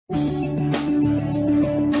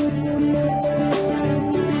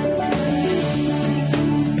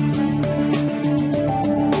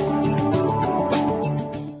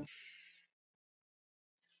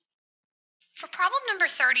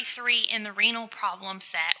3 in the renal problem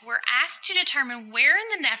set, we're asked to determine where in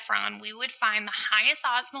the nephron we would find the highest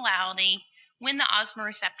osmolality when the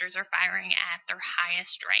osmoreceptors are firing at their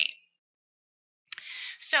highest rate.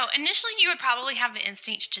 So initially you would probably have the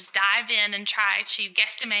instinct to just dive in and try to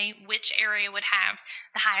guesstimate which area would have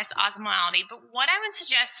the highest osmolality. But what I would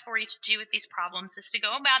suggest for you to do with these problems is to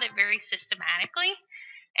go about it very systematically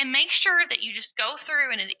and make sure that you just go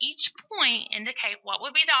through and at each point indicate what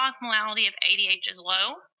would be the osmolality if ADH is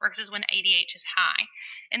low versus when ADH is high.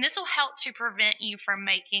 And this will help to prevent you from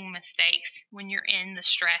making mistakes when you're in the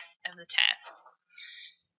stress of the test.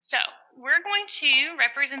 So we're going to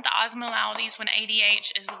represent the osmolalities when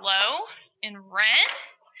ADH is low in red,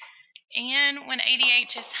 and when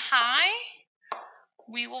ADH is high,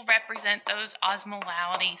 we will represent those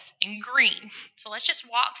osmolalities in green. So let's just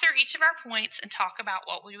walk through each of our points and talk about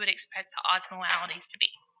what we would expect the osmolalities to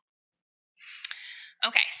be.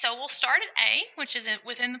 Okay, so we'll start at A, which is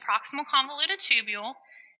within the proximal convoluted tubule.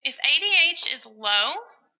 If ADH is low,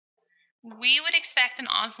 we would expect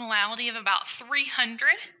an osmolality of about 300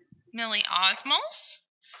 milliosmoles.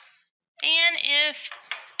 And if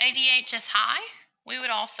ADH is high, we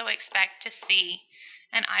would also expect to see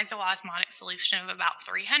an isoosmotic solution of about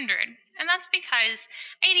 300. And that's because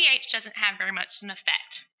ADH doesn't have very much an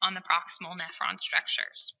effect on the proximal nephron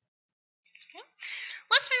structures. Okay.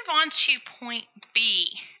 Let's move on to point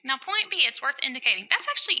B. Now, point B, it's worth indicating,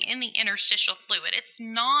 that's actually in the interstitial fluid. It's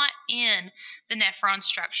not in the nephron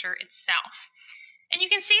structure itself. And you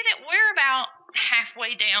can see that we're about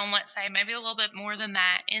halfway down, let's say, maybe a little bit more than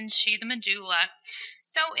that, into the medulla.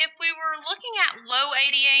 So if we were looking at low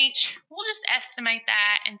ADH, we'll just estimate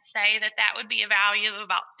that and say that that would be a value of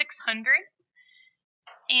about 600.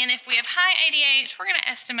 And if we have high ADH, we're going to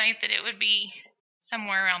estimate that it would be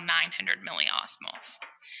somewhere around 900 milliosmoles.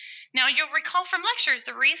 Now, you'll recall from lectures,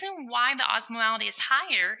 the reason why the osmolality is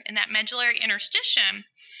higher in that medullary interstitium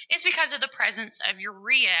is because of the presence of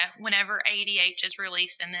urea whenever ADH is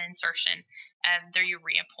released in the insertion of the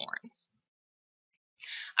urea porins.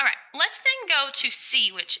 All right, let's then go to C,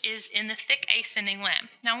 which is in the thick ascending limb.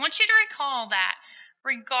 Now, I want you to recall that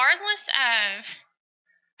regardless of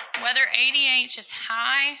whether ADH is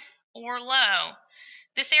high or low,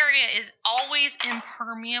 this area is always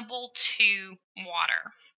impermeable to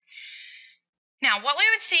water. Now, what we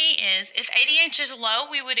would see is if ADH is low,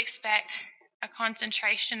 we would expect a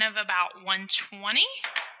concentration of about 120.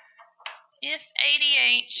 If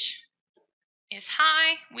ADH is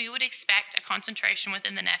high, we would expect a concentration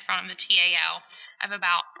within the nephron of the TAL of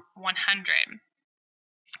about 100.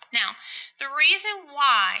 Now, the reason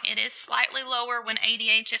why it is slightly lower when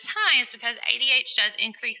ADH is high is because ADH does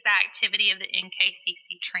increase the activity of the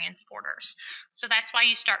NKCC transporters. So that's why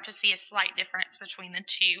you start to see a slight difference between the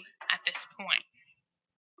two at this point.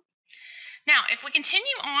 Now, if we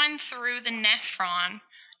continue on through the nephron,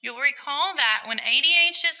 you'll recall that when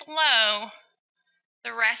ADH is low,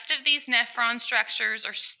 the rest of these nephron structures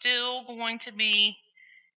are still going to be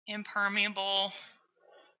impermeable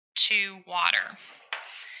to water.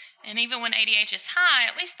 And even when ADH is high,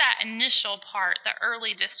 at least that initial part, the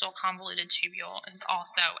early distal convoluted tubule, is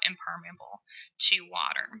also impermeable to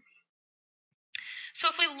water. So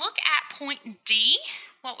if we look at point D,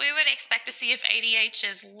 what we would expect to see if ADH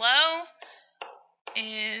is low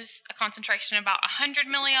is a concentration of about 100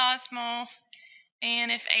 milliosmoles,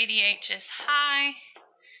 and if ADH is high,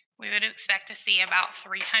 we would expect to see about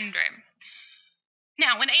 300.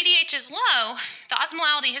 Now, when ADH is low, the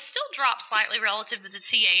osmolality has still dropped slightly relative to the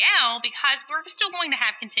TAL because we're still going to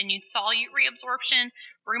have continued solute reabsorption.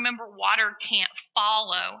 Remember, water can't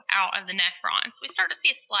follow out of the nephron. So we start to see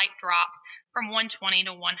a slight drop from 120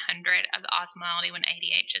 to 100 of the osmolality when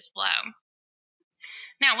ADH is low.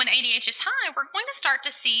 Now, when ADH is high, we're going to start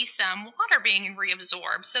to see some water being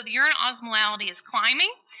reabsorbed. So the urine osmolality is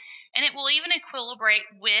climbing, and it will even equilibrate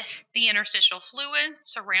with the interstitial fluid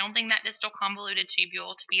surrounding that distal convoluted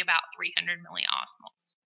tubule to be about 300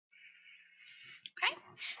 milliosmoles. Okay,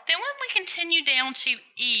 then when we continue down to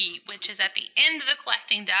E, which is at the end of the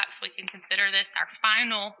collecting ducts, we can consider this our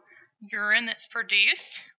final urine that's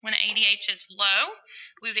produced. When ADH is low,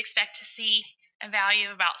 we would expect to see a value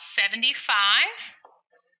of about 75,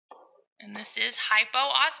 and this is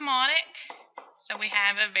hypoosmotic, so we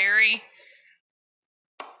have a very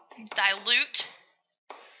dilute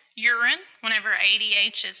urine whenever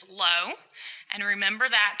ADH is low. And remember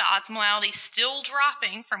that the osmolality is still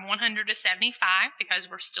dropping from 100 to 75 because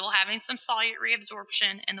we're still having some solute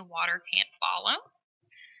reabsorption and the water can't follow.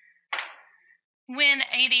 When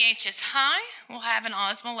ADH is high, we'll have an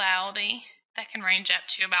osmolality that can range up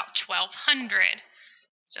to about 1200.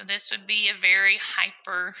 So this would be a very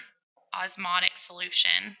hyperosmotic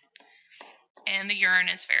solution and the urine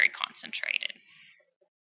is very concentrated.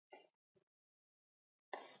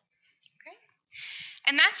 Okay.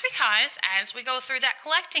 And that's because as we go through that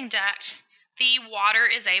collecting duct, the water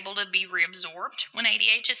is able to be reabsorbed when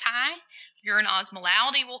ADH is high. Urine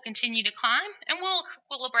osmolality will continue to climb, and we'll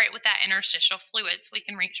equilibrate with that interstitial fluid, so we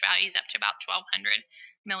can reach values up to about 1,200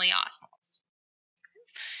 milliosmoles.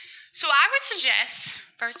 So I would suggest,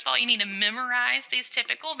 first of all, you need to memorize these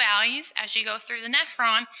typical values as you go through the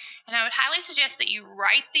nephron, and I would highly suggest that you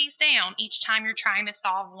write these down each time you're trying to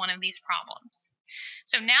solve one of these problems.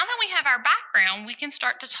 So now that we have our background, we can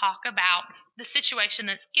start to talk about the situation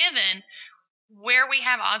that's given where we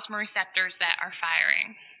have osmoreceptors that are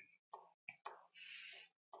firing.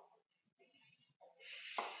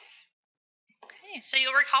 Okay, so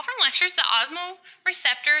you'll recall from lectures that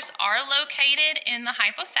osmoreceptors are located in the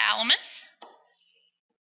hypothalamus.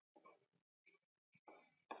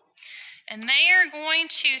 And they are going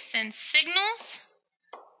to send signals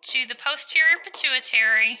to the posterior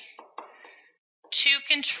pituitary to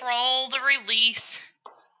control the release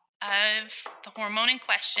of the hormone in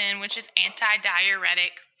question, which is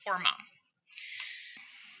anti-diuretic hormone.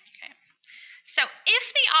 Okay. So if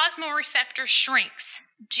the osmoreceptor shrinks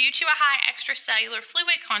due to a high extracellular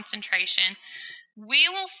fluid concentration, we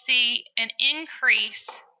will see an increase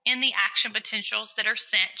in the action potentials that are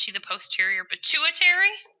sent to the posterior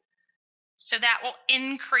pituitary. So that will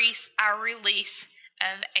increase our release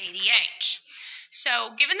of ADH.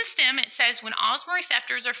 So given the stem, it says when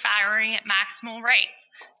osmoreceptors are firing at maximal rates.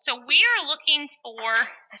 So we are looking for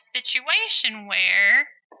a situation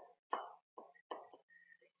where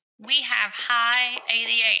we have high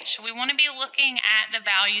ADH. So we want to be looking at the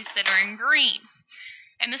values that are in green.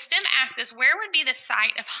 And the stem asks us, where would be the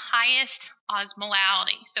site of highest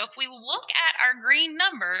osmolality? So if we look at our green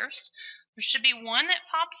numbers, there should be one that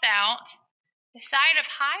pops out. The site of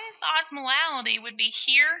highest osmolality would be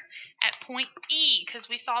here at point E, because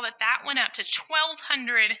we saw that that went up to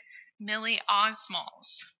 1,200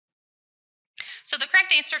 milliosmoles. So the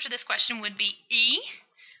correct answer to this question would be E.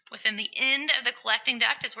 Within the end of the collecting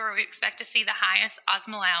duct is where we expect to see the highest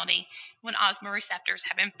osmolality when osmoreceptors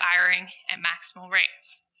have been firing at maximal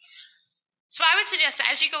rates. So I would suggest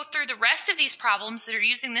that as you go through the rest of these problems that are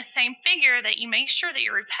using this same figure, that you make sure that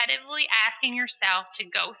you're repetitively asking yourself to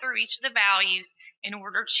go through each of the values in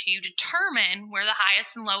order to determine where the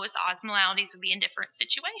highest and lowest osmolalities would be in different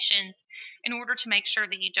situations, in order to make sure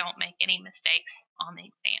that you don't make any mistakes on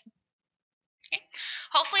the exam. Okay.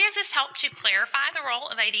 Hopefully as this helped to clarify the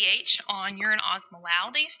role of ADH on urine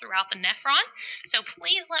osmolalities throughout the nephron. So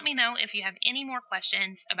please let me know if you have any more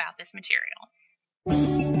questions about this material.